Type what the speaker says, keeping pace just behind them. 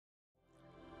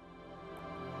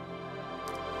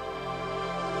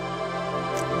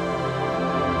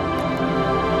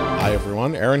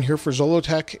Aaron here for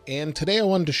Zollotech, and today I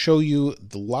wanted to show you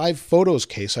the live photos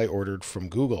case I ordered from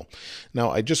Google.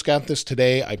 Now, I just got this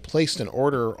today. I placed an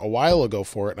order a while ago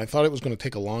for it, and I thought it was going to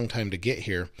take a long time to get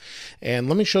here. And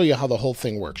let me show you how the whole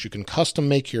thing works. You can custom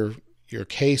make your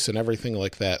case and everything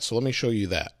like that, so let me show you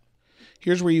that.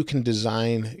 Here's where you can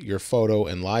design your photo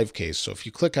and live case. So if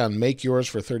you click on Make Yours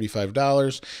for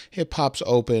 $35, it pops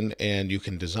open and you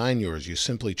can design yours. You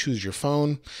simply choose your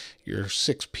phone, your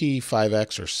 6P,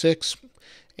 5X, or 6,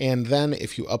 and then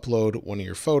if you upload one of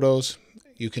your photos,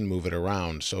 you can move it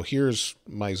around. So here's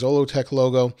my Zollotech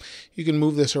logo. You can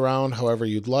move this around however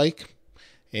you'd like,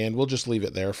 and we'll just leave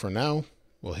it there for now.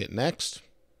 We'll hit Next.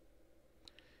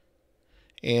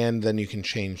 And then you can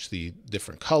change the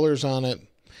different colors on it.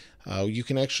 You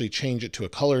can actually change it to a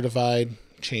color divide,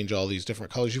 change all these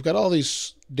different colors. You've got all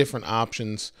these different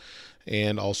options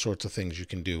and all sorts of things you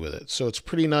can do with it. So it's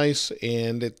pretty nice,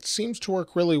 and it seems to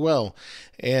work really well.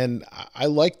 And I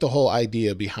like the whole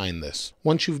idea behind this.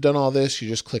 Once you've done all this, you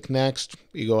just click Next.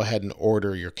 You go ahead and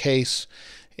order your case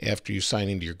after you sign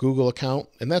into your Google account.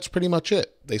 And that's pretty much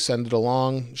it. They send it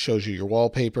along, shows you your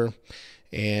wallpaper,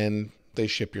 and they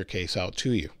ship your case out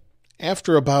to you.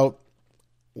 After about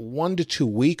 1 to 2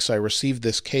 weeks, I received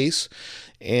this case,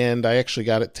 and I actually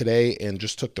got it today and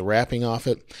just took the wrapping off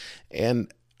it.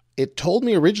 And it told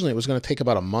me originally it was going to take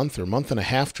about a month or month and a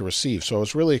half to receive, so I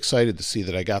was really excited to see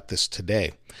that I got this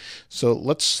today. So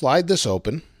let's slide this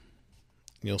open.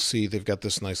 You'll see they've got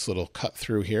this nice little cut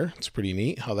through here. It's pretty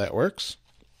neat how that works.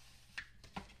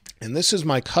 And this is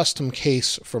my custom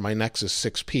case for my Nexus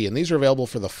 6P, and these are available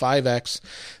for the 5X,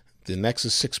 the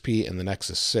Nexus 6P, and the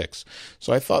Nexus 6.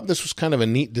 So I thought this was kind of a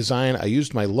neat design. I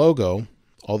used my logo,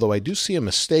 although I do see a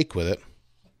mistake with it.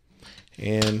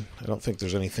 And I don't think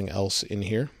there's anything else in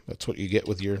here. That's what you get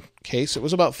with your case. It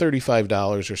was about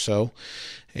 $35 or so.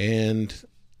 And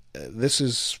this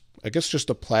is, I guess,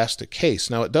 just a plastic case.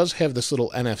 Now, it does have this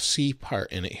little NFC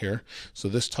part in it here. So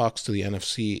this talks to the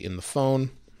NFC in the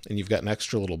phone. And you've got an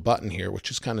extra little button here,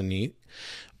 which is kind of neat.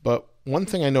 But one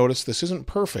thing I noticed, this isn't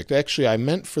perfect. Actually, I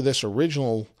meant for this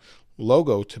original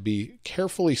logo to be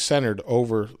carefully centered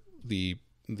over the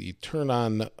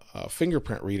turn-on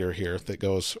fingerprint reader here that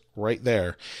goes right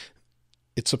there.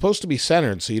 It's supposed to be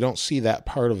centered so you don't see that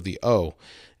part of the O,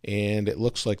 and it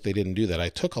looks like they didn't do that. I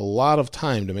took a lot of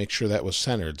time to make sure that was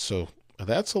centered, so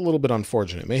that's a little bit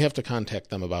unfortunate. May have to contact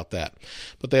them about that.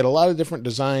 But they had a lot of different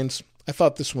designs. I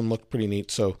thought this one looked pretty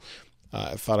neat, so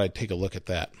I thought I'd take a look at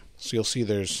that. So you'll see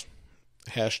there's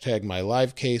hashtag my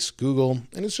live case, Google,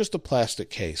 and it's just a plastic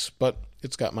case, but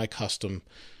it's got my custom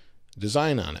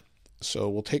design on it. So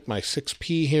we'll take my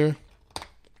 6P here,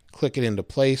 click it into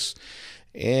place,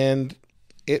 and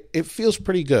it feels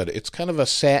pretty good. It's kind of a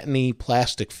satiny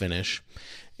plastic finish,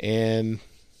 and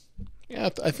yeah,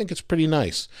 I think it's pretty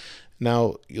nice.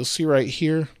 Now, you'll see right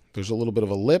here, there's a little bit of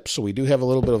a lip, so we do have a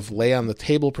little bit of lay on the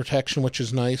table protection, which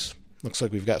is nice. Looks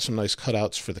like we've got some nice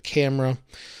cutouts for the camera,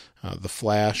 the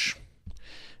flash,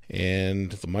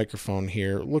 and the microphone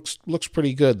here. Looks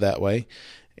pretty good that way.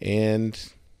 And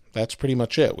that's pretty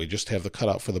much it. We just have the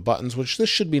cutout for the buttons, which this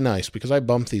should be nice because I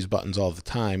bump these buttons all the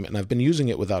time, and I've been using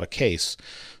it without a case.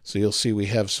 So you'll see we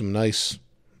have some nice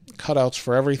cutouts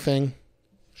for everything.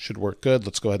 Should work good.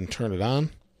 Let's go ahead and turn it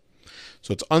on.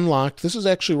 So it's unlocked. This is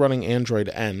actually running Android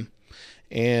N.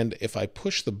 And if I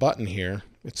push the button here,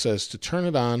 it says to turn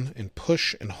it on and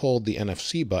push and hold the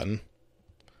NFC button.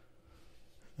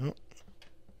 Oh.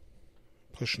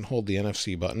 Push and hold the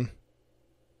NFC button.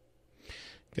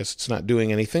 Guess it's not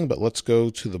doing anything, but let's go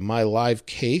to the My Live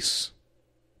case.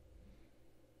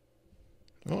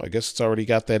 Oh, I guess it's already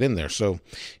got that in there. So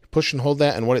you push and hold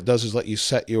that, and what it does is let you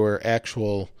set your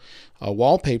actual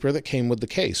wallpaper that came with the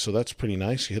case. So that's pretty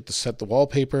nice. You hit the set the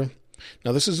wallpaper.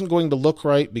 Now, this isn't going to look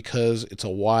right because it's a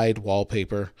wide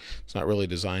wallpaper. It's not really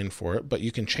designed for it, but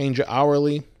you can change it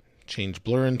hourly, change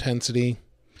blur intensity,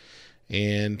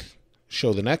 and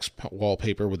show the next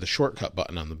wallpaper with the shortcut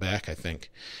button on the back, I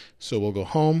think. So we'll go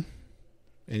home,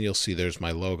 and you'll see there's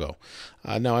my logo.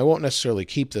 Now, I won't necessarily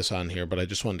keep this on here, but I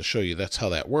just wanted to show you that's how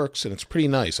that works, and it's pretty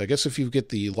nice. I guess if you get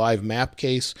the live map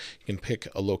case, you can pick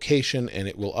a location, and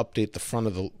it will update the front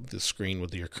of the screen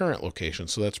with your current location,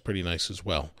 so that's pretty nice as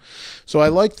well. So I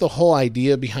like the whole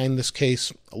idea behind this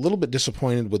case. A little bit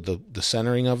disappointed with the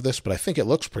centering of this, but I think it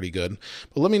looks pretty good.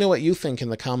 But let me know what you think in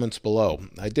the comments below.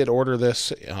 I did order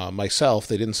this myself.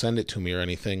 They didn't send it to me or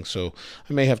anything, so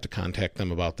I may have to contact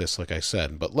them about this, like I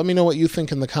said. But let me know what you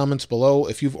think in the comments below.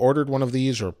 If you've ordered one of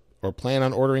these or plan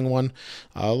on ordering one,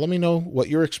 let me know what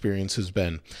your experience has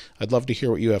been. I'd love to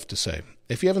hear what you have to say.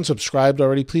 If you haven't subscribed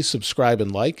already, please subscribe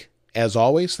and like. As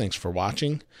always, thanks for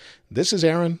watching. This is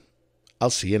Aaron. I'll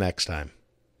see you next time.